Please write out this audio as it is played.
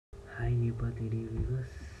Hi Newport lady viewers.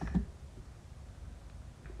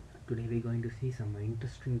 Today we're going to see some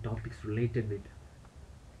interesting topics related with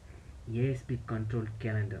ASP control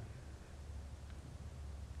calendar.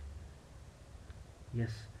 Yes,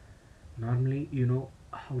 normally you know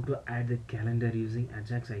how to add the calendar using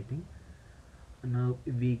Ajax, I think. Now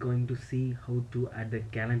we're going to see how to add the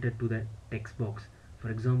calendar to the text box. For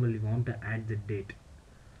example, we want to add the date,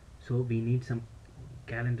 so we need some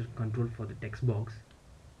calendar control for the text box.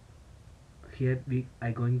 Here we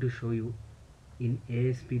are going to show you in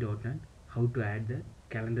ASP.NET how to add the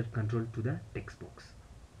calendar control to the text box.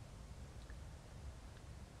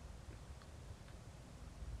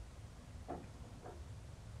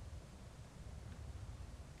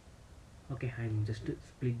 Okay, I'm just to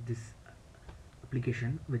split this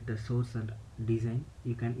application with the source and design.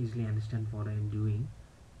 You can easily understand what I am doing.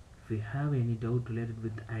 If you have any doubt related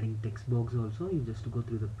with adding text box also, you just go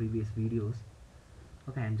through the previous videos.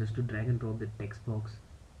 Okay, I'm just to drag and drop the text box.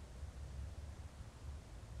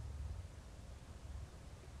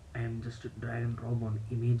 I am just to drag and drop on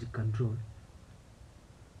image control.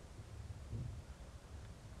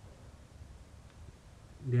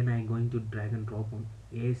 Then I am going to drag and drop on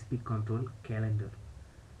ASP control calendar.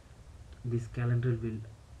 This calendar will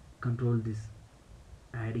control this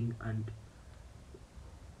adding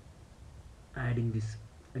this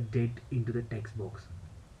date into the text box.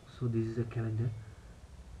 So this is a calendar.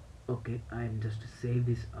 Okay, I am just save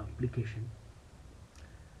this application.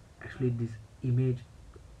 Actually this image,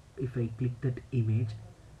 if I click that image,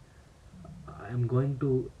 I am going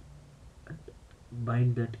to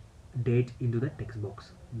bind that date into the text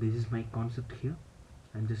box. This is my concept here.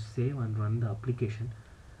 And just save and run the application.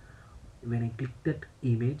 When I click that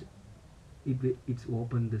image, it's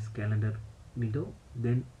open this calendar window.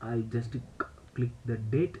 Then I just click the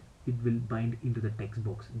date, it will bind into the text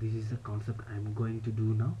box. This is the concept I am going to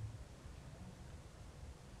do now.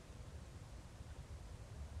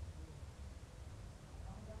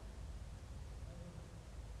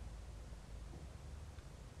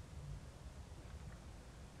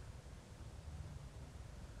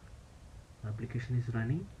 Application is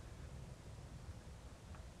running.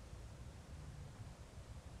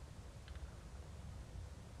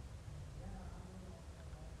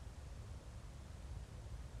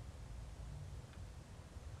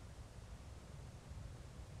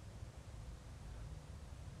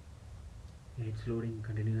 It's loading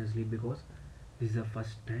continuously because this is the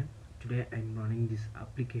first time today I'm running this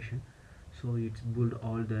application, so it's built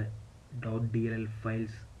all the .dll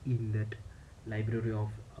files in that library of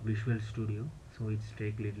Visual Studio, so it's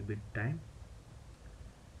take little bit time.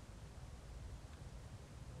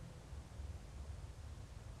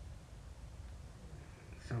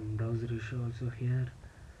 Some browser issue also here.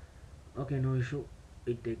 Okay, no issue,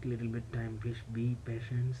 it take little bit time, please be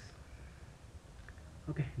patient.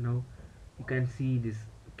 Okay, now you can see this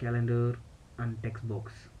calendar and text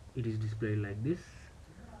box. It is displayed like this.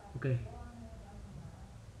 Okay,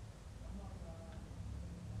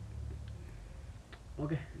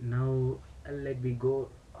 now let me go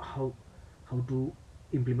how to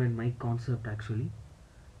implement my concept. Actually,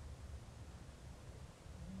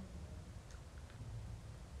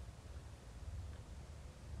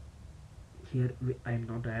 here I am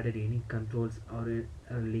not added any controls or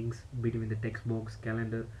links between the text box,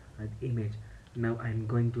 calendar and image. Now I am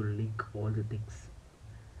going to link all the things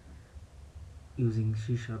using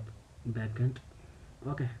C# backend.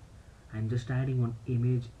 Okay, I'm just adding one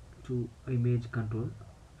image to image control.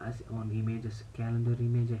 As on image as calendar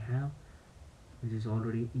image I have, which is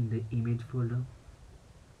already in the image folder.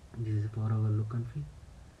 This is for our look and feel.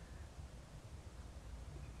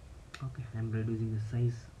 Okay, I'm reducing the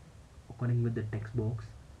size according with the text box.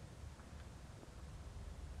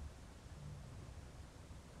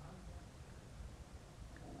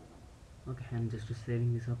 Okay, I'm just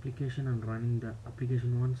saving this application and running the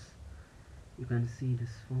application once. You can see this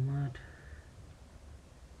format.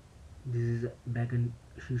 This is a backend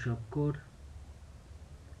C# code.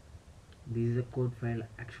 This is a code file.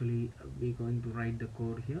 Actually we're going to write the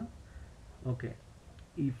code here. Okay,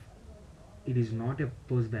 if it is not a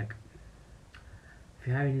postback, if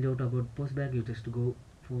you have any doubt about postback, you just go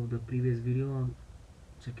for the previous video and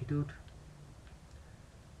check it out.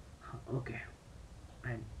 Okay,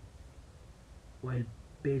 and while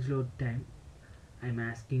page load time, I'm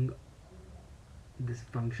asking this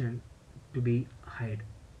function to be hide,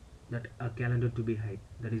 that a calendar to be hide.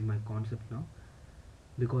 That is my concept now,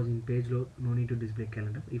 because in page load no need to display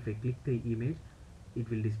calendar. If I click the image, it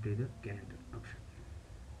will display the calendar option.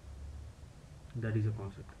 That is a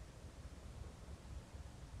concept.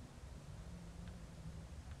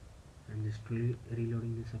 I'm just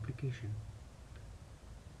reloading this application.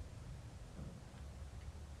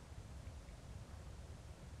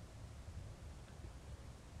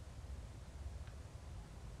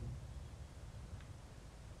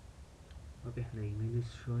 Okay, the image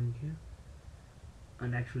is showing here,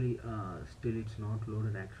 and actually still it's not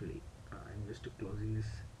loaded. Actually I'm just closing this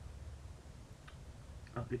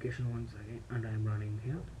application once again, and I'm running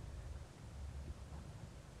here.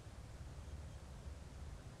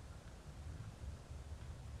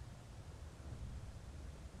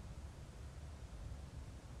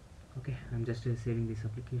 Okay, I'm just saving this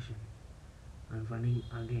application. I'm running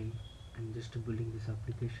again. I'm just building this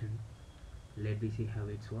application. Let me see how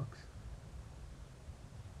it works.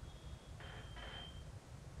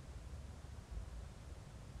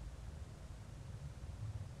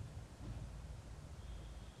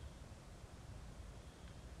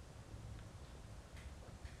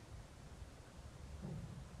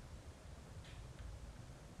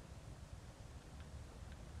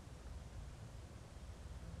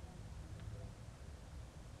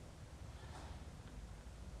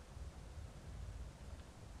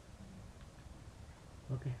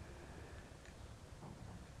 Okay,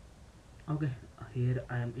 okay, here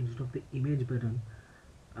I am, instead of the image button,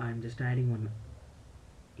 I'm just adding one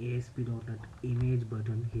ASP.NET image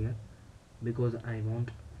button here, because I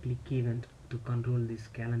want click event to control this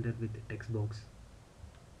calendar with text box.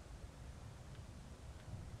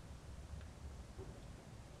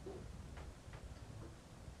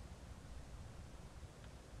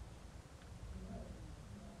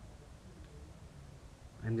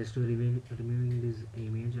 I'm just removing this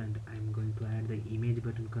image, and I'm going to add the image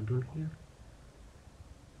button control here.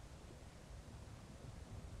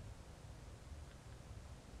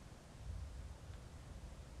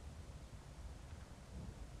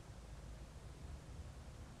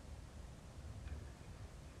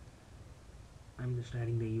 I'm just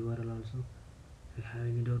adding the URL also. If you have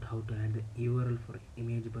any doubt how to add the URL for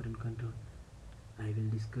image button control, I will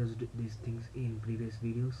discuss these things in previous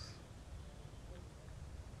videos.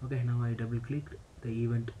 Okay, now I double clicked, the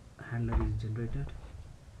event handler is generated.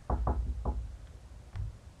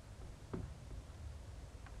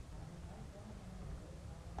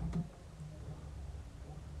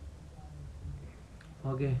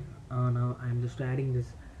 Okay, now I'm just adding this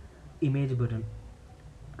image button.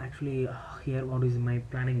 Actually here what is my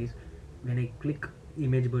planning is, when I click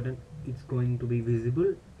image button, it's going to be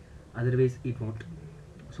visible, otherwise it won't.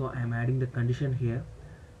 So I am adding the condition here.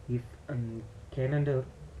 If calendar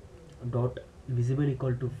dot visible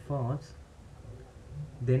equal to false,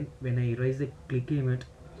 then when I raise the click event,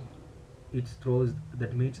 it throws,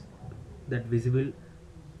 that means that visible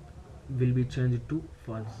will be changed to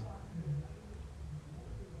false.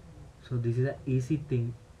 So this is a easy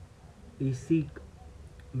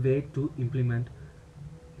way to implement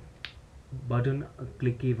button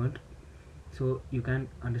click event, so you can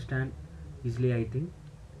understand easily, I think.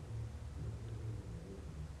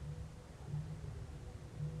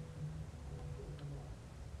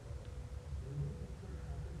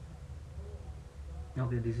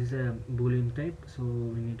 Okay, this is a boolean type, so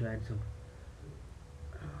we need to add some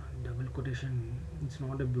double quotation. It's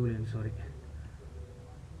not a boolean, sorry.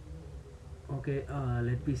 Okay,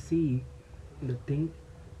 let me see the thing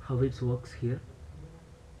how it works here.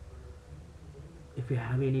 If you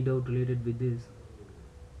have any doubt related with this,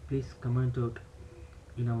 please comment out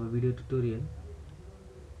in our video tutorial.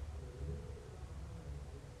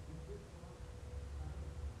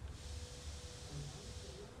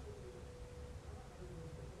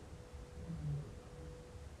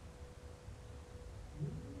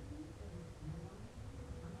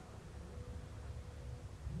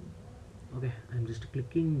 Okay, I'm just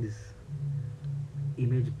clicking this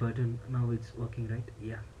image button. Now it's working, right?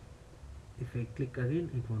 Yeah. If I click again,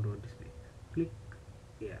 it won't display. Click.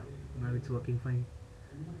 Yeah, now it's working fine.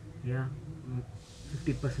 Yeah,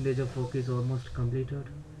 50% of work is almost completed.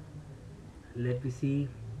 Let me see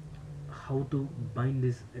how to bind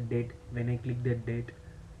this date when I click that date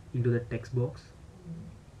into the text box.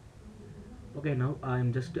 Okay, now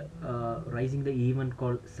I'm just raising the event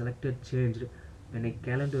called selected changed. When a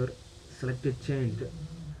calendar selected changed,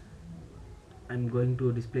 I'm going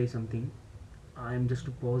to display something. I'm just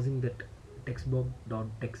pausing that text box dot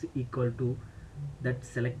text equal to that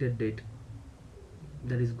selected date.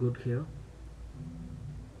 That is good here.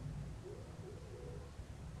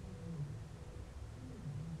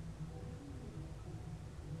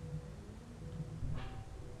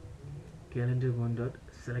 Calendar one dot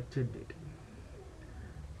selected date.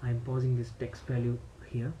 I'm pausing this text value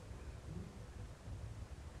here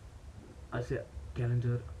as a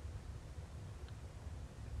calendar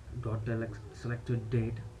dot selected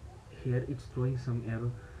date. Here it's throwing some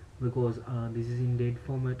error because this is in date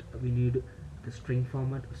format. We need the string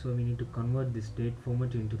format, so we need to convert this date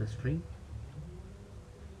format into the string.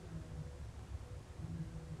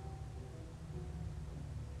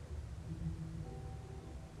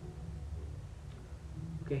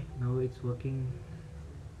 Okay, now it's working.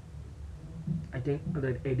 I think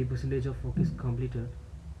that 80% of work is completed.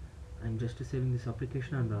 I'm just saving this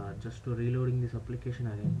application and just reloading this application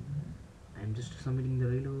again. I'm just submitting the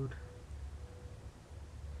reload.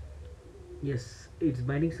 Yes, it's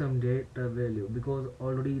binding some data value because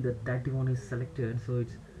already the 31 is selected, so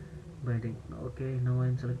it's binding. Okay, now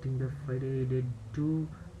I'm selecting the Friday date 2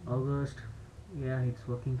 August. Yeah, it's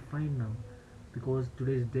working fine now because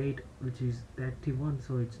today's date, which is 31,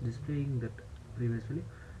 so it's displaying that previous value.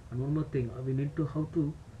 And one more thing, we need to how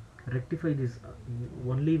to rectify this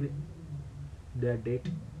only with the date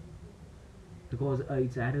because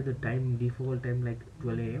it's added the time default time like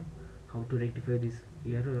 12 a.m. How to rectify this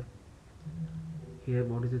error? Here,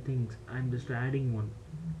 what is the things? I'm just adding one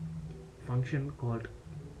function called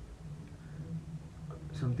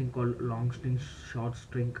something called long string, short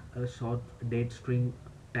string, short date string,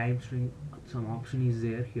 time string. Some option is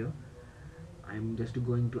there here. I'm just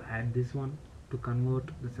going to add this one to convert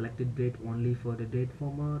the selected date only for the date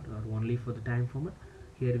format or only for the time format.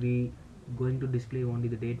 Here we going to display only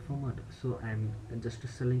the date format, so I'm just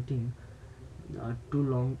selecting too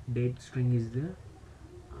long date string is there,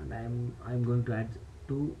 and I'm going to add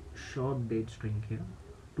two short date string here.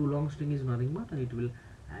 Too long string is nothing but it will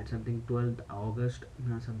add something 12th August,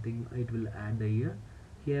 something it will add the year.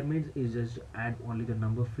 Here means is just add only the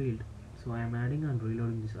number field. So I am adding and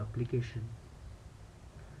reloading this application.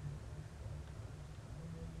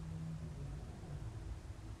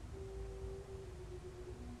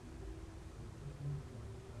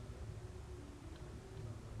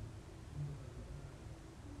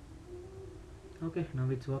 Okay, now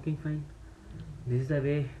it's working fine. This is the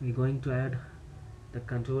way we're going to add the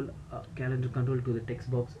control calendar control to the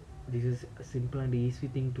text box. This is a simple and easy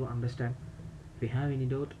thing to understand. If you have any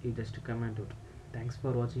doubt, you just comment out. Thanks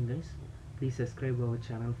for watching, guys. Please subscribe our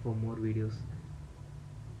channel for more videos.